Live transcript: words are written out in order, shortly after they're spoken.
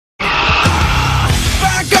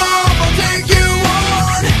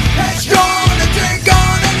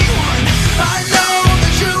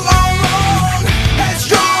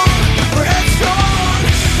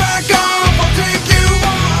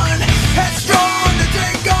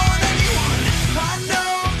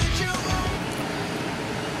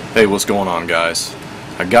Hey, what's going on, guys?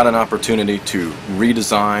 I got an opportunity to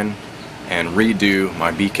redesign and redo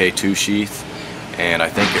my bk-2 sheath, and I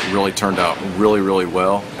think it really turned out really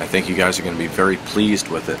well. I think you guys are going to be very pleased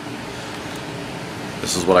with it.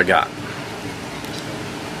 This is what I got.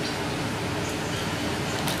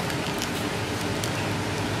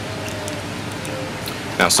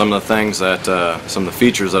 Now, some of the things that, some of the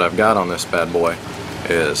features that I've got on this bad boy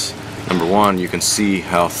is, number one, you can see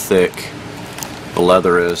how thick the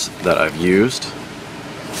leather is that I've used.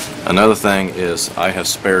 Another thing is I have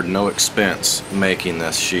spared no expense making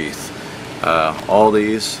this sheath. All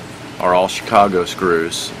these are all Chicago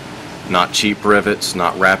screws, not cheap rivets,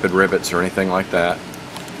 not rapid rivets or anything like that.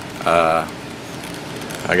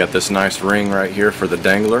 I got this nice ring right here for the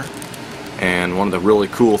dangler, and one of the really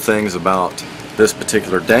cool things about this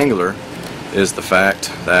particular dangler is the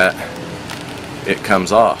fact that it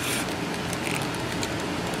comes off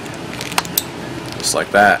just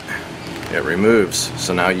like that. It removes,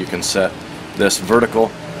 so now you can set this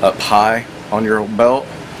vertical up high on your belt,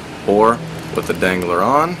 or with the dangler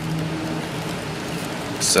on,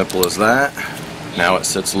 simple as that. Now it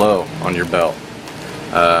sits low on your belt.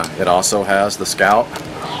 It also has the scout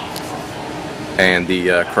and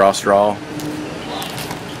the cross draw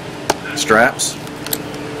straps.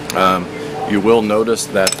 You will notice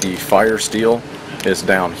that the fire steel is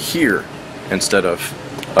down here instead of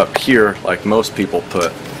up here like most people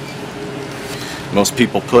put. Most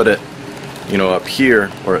people put it, you know, up here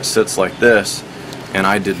where it sits like this, and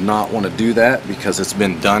I did not want to do that because it's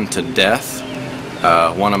been done to death.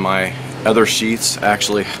 One of my other sheaths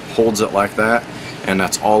actually holds it like that, and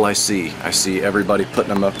that's all I see. I see everybody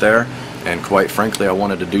putting them up there, and quite frankly I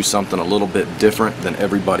wanted to do something a little bit different than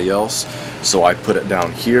everybody else, so I put it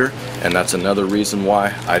down here, and that's another reason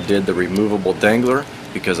why I did the removable dangler,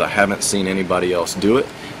 because I haven't seen anybody else do it,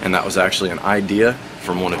 and that was actually an idea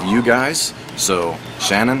from one of you guys. So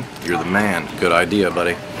Shannon, you're the man. Good idea,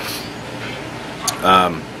 buddy.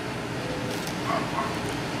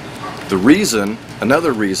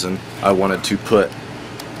 Another reason I wanted to put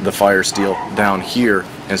the fire steel down here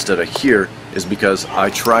instead of here is because I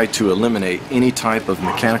try to eliminate any type of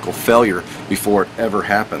mechanical failure before it ever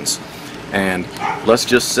happens. And let's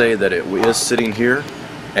just say that it is sitting here,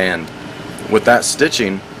 and with that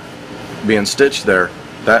stitching being stitched there,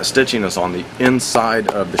 that stitching is on the inside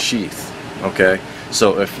of the sheath, okay?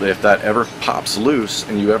 So if that ever pops loose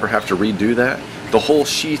and you ever have to redo that, the whole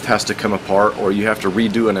sheath has to come apart, or you have to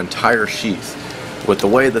redo an entire sheath. With the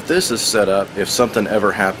way that this is set up, if something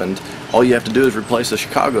ever happened, all you have to do is replace a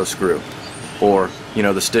Chicago screw, or, you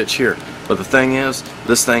know, the stitch here. But the thing is,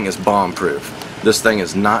 this thing is bomb proof. This thing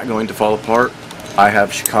is not going to fall apart. I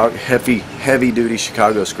have heavy duty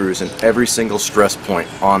Chicago screws in every single stress point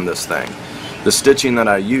on this thing. The stitching that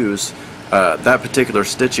I use, that particular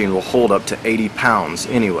stitching will hold up to 80 pounds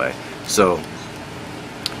anyway. So,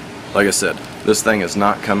 like I said, this thing is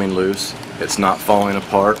not coming loose. It's not falling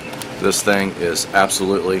apart. This thing is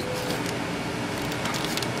absolutely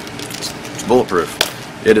bulletproof.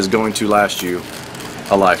 It is going to last you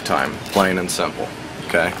a lifetime, plain and simple.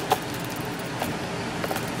 Okay?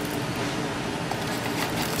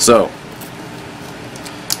 So,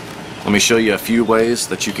 let me show you a few ways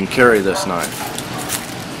that you can carry this knife.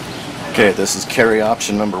 Okay, this is carry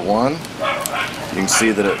option number one. You can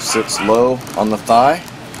see that it sits low on the thigh.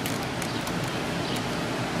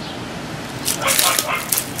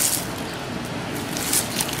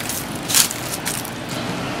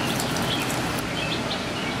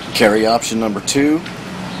 Carry option number two,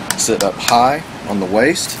 sit up high on the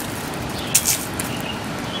waist.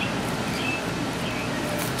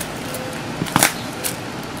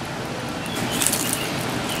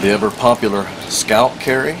 The ever popular scout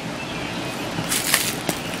carry.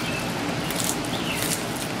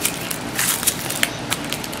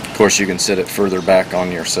 Of course, you can sit it further back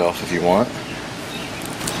on yourself if you want.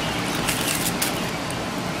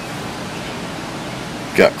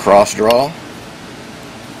 Got cross draw.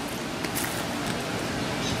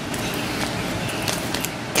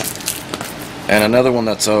 And another one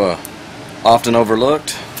that's often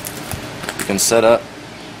overlooked, you can set up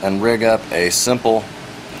and rig up a simple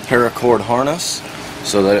paracord harness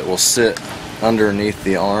so that it will sit underneath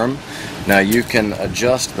the arm. Now you can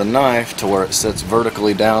adjust the knife to where it sits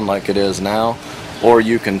vertically down like it is now, or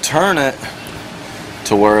you can turn it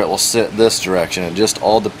to where it will sit this direction. It just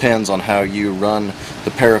all depends on how you run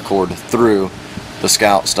the paracord through the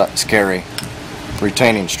scout carry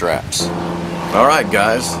retaining straps. Alright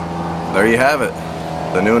guys, there you have it.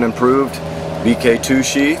 The new and improved bk-2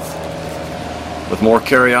 sheath with more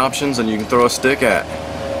carry options than you can throw a stick at.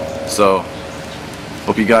 So,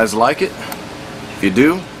 hope you guys like it. If you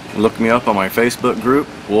do, look me up on my Facebook group,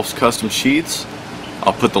 Wolf's Custom Sheaths.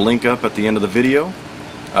 I'll put the link up at the end of the video.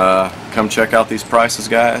 Come check out these prices,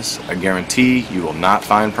 guys. I guarantee you will not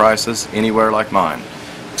find prices anywhere like mine,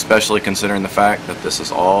 especially considering the fact that this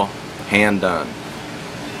is all hand done.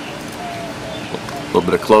 A little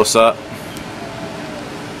bit of close up.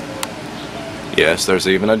 Yes, there's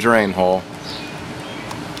even a drain hole.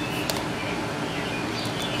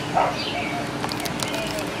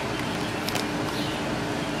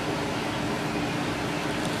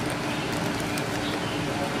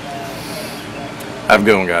 Have a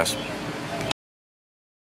good one, guys.